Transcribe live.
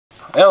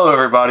Hello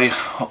everybody,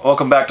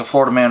 welcome back to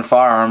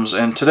FloridaManFirearms,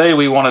 and today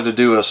we wanted to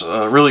do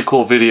a really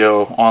cool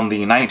video on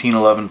the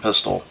 1911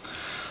 pistol.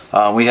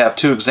 We have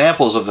two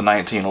examples of the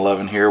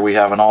 1911 here. We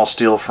have an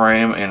all-steel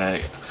frame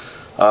and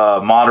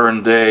a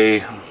modern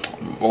day,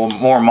 well,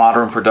 more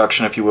modern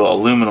production if you will,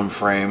 aluminum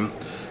frame.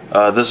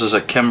 This is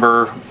a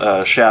Kimber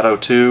Shadow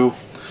 2,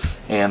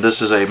 and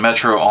this is a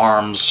Metro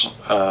Arms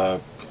out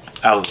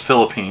of the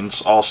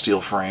Philippines,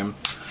 all-steel frame.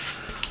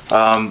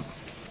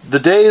 The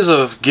days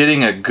of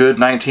getting a good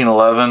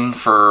 1911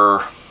 for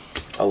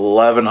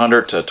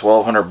 $1,100 to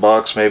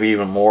 $1,200, maybe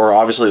even more,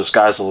 obviously the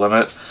sky's the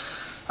limit.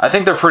 I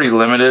think they're pretty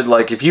limited.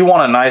 Like, if you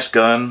want a nice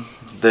gun,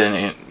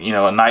 then, you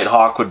know, a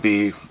Nighthawk would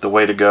be the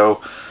way to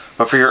go.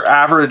 But for your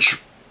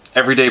average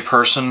everyday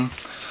person,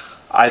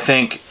 I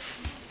think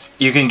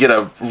you can get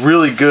a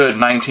really good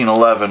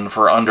 1911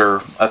 for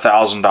under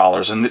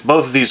 $1,000, and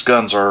both of these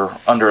guns are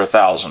under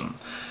 $1,000.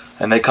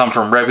 And they come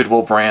from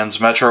reputable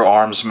brands. Metro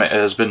Arms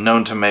has been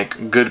known to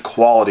make good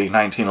quality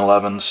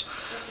 1911s.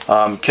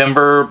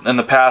 Kimber in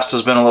the past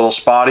has been a little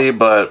spotty,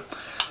 but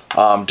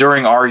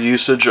during our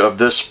usage of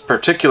this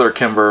particular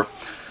Kimber,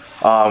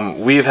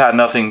 we've had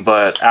nothing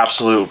but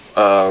absolute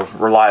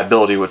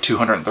reliability with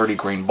 230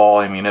 grain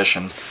ball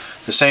ammunition.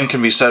 The same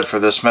can be said for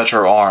this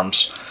Metro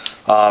Arms.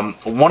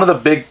 One of the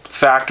big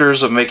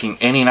factors of making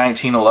any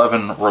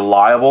 1911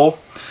 reliable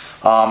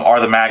are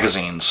the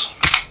magazines.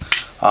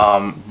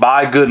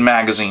 Buy good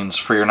magazines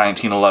for your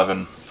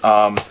 1911.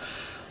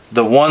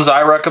 The ones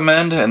I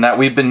recommend and that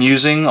we've been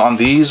using on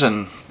these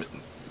and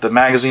the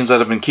magazines that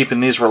have been keeping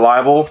these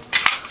reliable,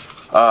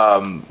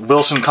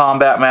 Wilson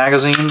Combat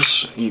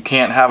magazines, you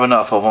can't have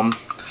enough of them.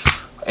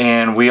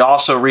 And we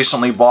also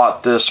recently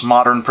bought this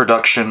Modern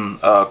Production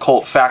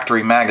Colt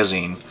Factory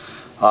magazine.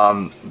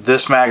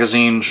 This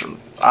magazine,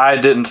 I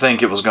didn't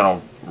think it was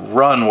going to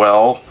run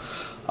well.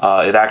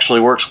 It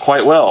actually works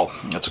quite well.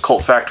 It's a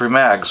Colt Factory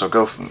mag, so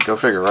go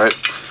figure, right?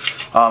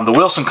 The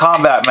Wilson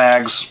Combat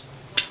mags,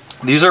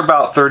 these are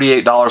about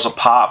 $38 a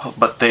pop,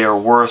 but they are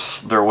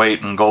worth their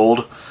weight in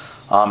gold,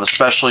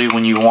 especially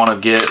when you want to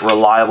get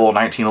reliable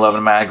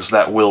 1911 mags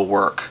that will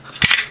work.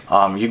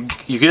 You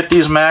get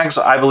these mags,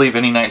 I believe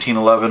any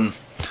 1911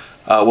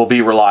 will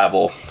be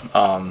reliable.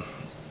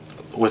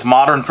 With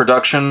modern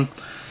production,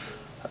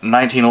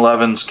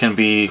 1911s can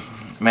be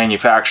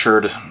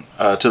manufactured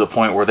to the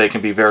point where they can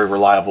be very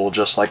reliable,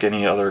 just like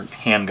any other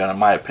handgun, in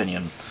my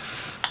opinion.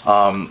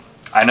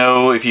 I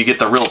know if you get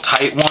the real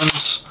tight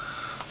ones,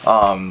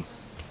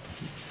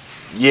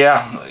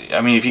 yeah,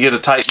 I mean, if you get a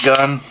tight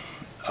gun,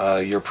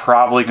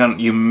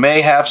 you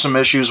may have some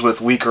issues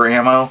with weaker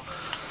ammo,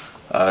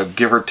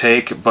 give or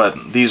take,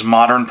 but these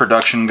modern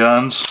production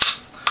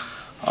guns,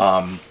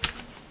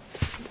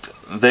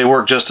 they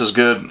work just as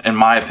good, in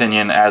my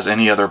opinion, as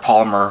any other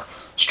polymer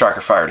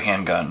striker-fired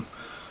handgun,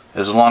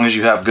 as long as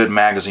you have good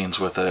magazines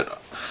with it.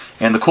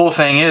 And the cool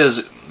thing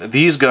is,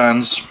 these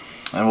guns,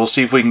 and we'll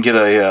see if we can get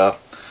a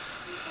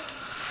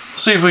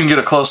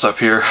close-up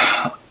here.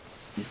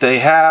 They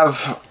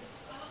have,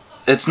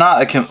 it's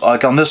not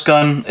like on this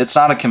gun, it's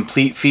not a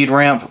complete feed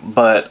ramp,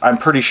 but I'm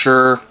pretty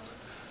sure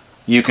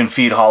you can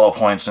feed hollow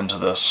points into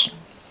this,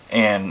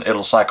 and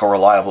it'll cycle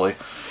reliably.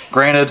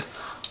 Granted,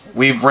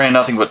 we've ran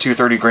nothing but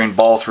 230 grain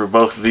ball through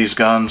both of these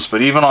guns,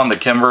 but even on the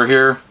Kimber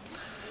here,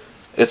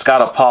 it's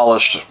got a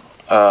polished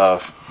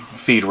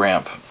feed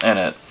ramp in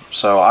it.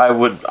 So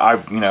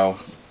you know,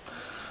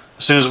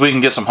 as soon as we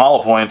can get some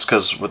hollow points,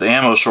 because with the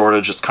ammo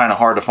shortage it's kind of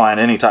hard to find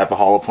any type of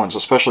hollow points,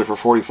 especially for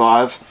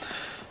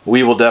 45,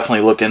 we will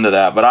definitely look into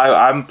that. But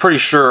I'm pretty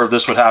sure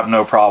this would have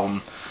no problem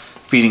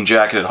feeding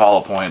jacketed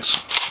hollow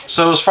points.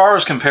 So as far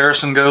as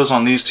comparison goes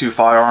on these two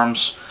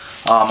firearms,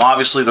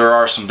 obviously there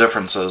are some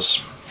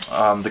differences.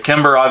 The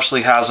Kimber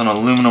obviously has an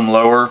aluminum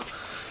lower,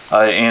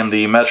 and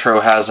the Metro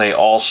has a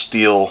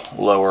all-steel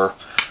lower.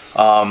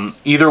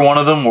 Either one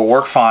of them will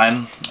work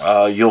fine.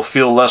 You'll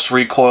feel less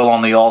recoil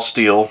on the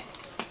all-steel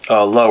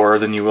lower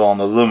than you will on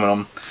the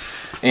aluminum.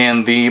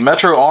 And the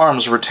Metro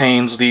Arms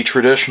retains the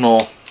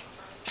traditional,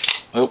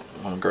 oh,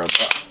 I'm gonna grab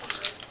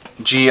that,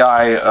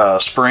 GI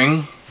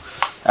spring,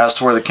 as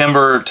to where the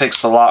Kimber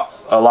takes a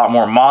lot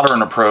more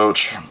modern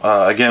approach,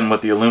 again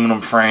with the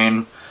aluminum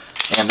frame,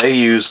 and they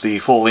use the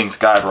full-length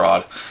guide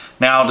rod.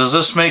 Now, does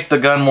this make the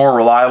gun more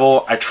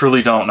reliable? I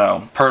truly don't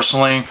know.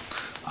 Personally,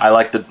 I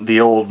like the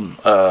old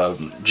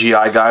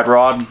GI guide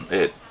rod.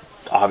 It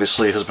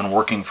obviously has been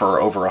working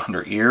for over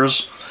 100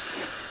 years.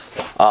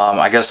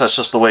 I guess that's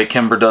just the way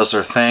Kimber does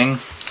their thing.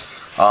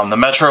 The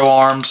Metro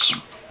Arms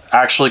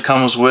actually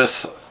comes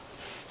with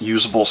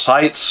usable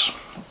sights,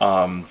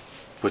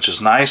 which is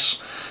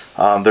nice.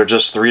 They're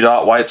just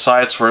 3-dot white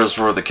sights, whereas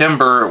for the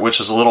Kimber, which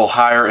is a little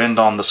higher end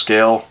on the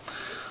scale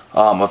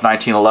of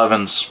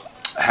 1911s,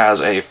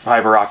 has a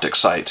fiber optic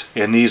sight,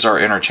 and these are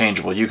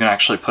interchangeable. You can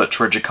actually put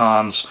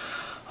Trigicons,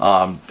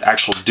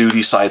 actual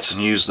duty sights,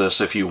 and use this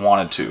if you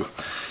wanted to.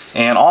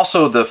 And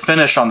also the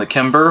finish on the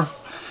Kimber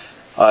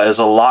is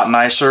a lot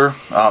nicer.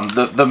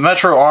 The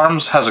Metro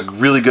Arms has a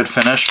really good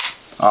finish.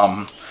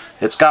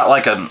 It's got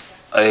like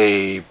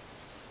a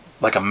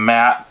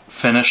matte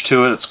finish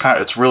to it.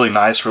 It's really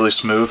nice, really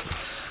smooth.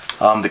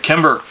 The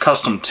Kimber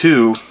Custom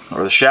 2,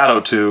 or the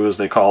Shadow 2 as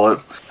they call it,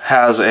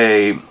 has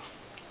a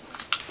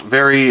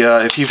very,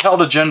 if you've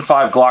held a Gen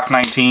 5 Glock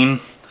 19,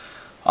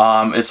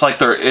 it's like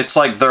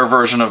their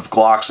version of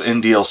Glock's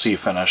NDLC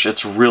finish.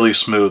 It's really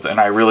smooth, and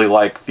I really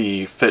like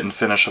the fit and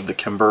finish of the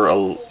Kimber a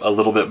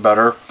little bit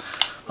better.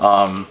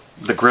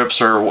 The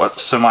grips are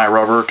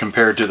semi-rubber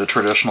compared to the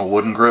traditional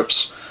wooden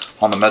grips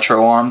on the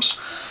Metro arms.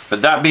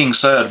 But that being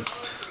said,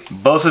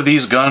 both of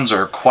these guns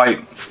are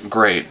quite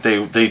great.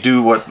 They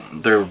do what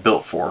they're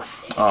built for.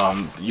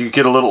 You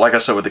get a little, like I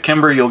said, with the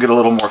Kimber, you'll get a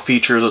little more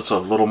features. It's a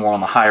little more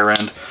on the higher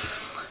end.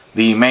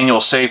 The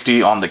manual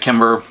safety on the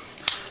Kimber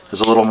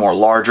is a little more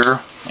larger,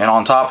 and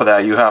on top of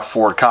that, you have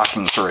forward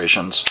cocking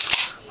serrations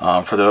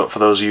for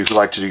those of you who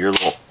like to do your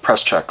little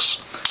press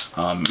checks.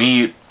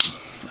 Me,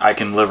 I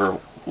can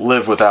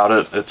live without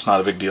it. It's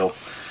not a big deal.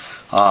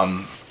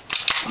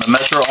 The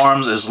Metro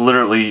Arms is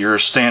literally your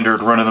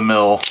standard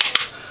run-of-the-mill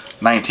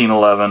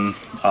 1911.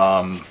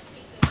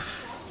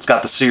 It's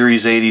got the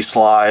Series 80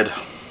 slide.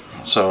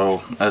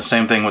 So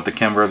same thing with the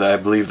Kimber. That I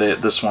believe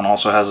that this one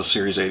also has a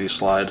Series 80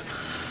 slide.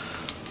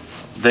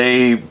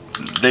 They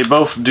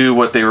both do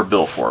what they were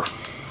built for.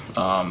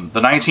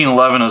 The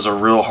 1911 is a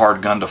real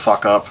hard gun to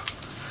fuck up.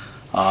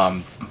 I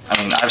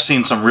mean, I've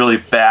seen some really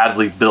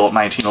badly built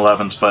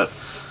 1911s, but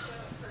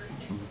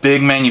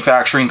big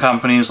manufacturing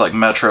companies like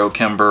Metro,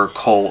 Kimber,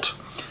 Colt,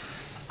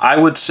 I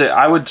would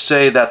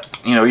say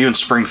that, you know, even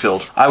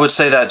Springfield, I would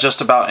say that just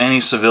about any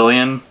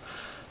civilian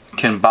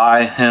can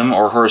buy him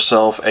or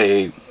herself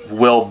a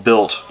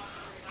well-built,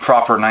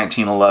 proper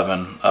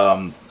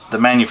 1911. The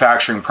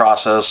manufacturing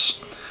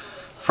process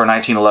for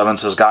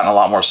 1911s has gotten a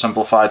lot more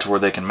simplified to where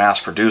they can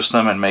mass produce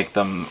them and make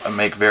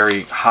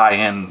very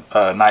high-end,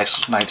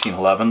 nice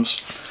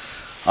 1911s.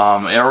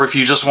 Or if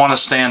you just want to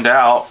stand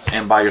out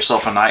and buy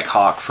yourself a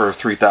Nighthawk for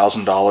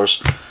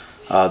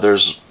 $3,000,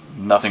 there's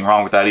nothing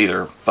wrong with that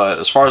either. But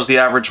as far as the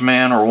average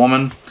man or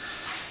woman,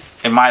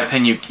 in my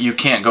opinion, you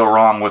can't go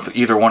wrong with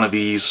either one of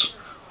these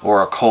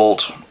or a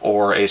Colt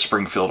or a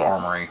Springfield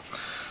Armory.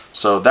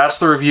 So that's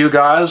the review,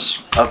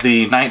 guys, of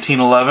the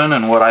 1911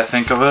 and what I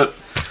think of it.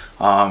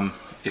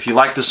 If you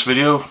like this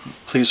video,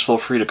 please feel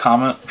free to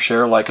comment,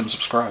 share, like, and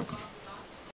subscribe.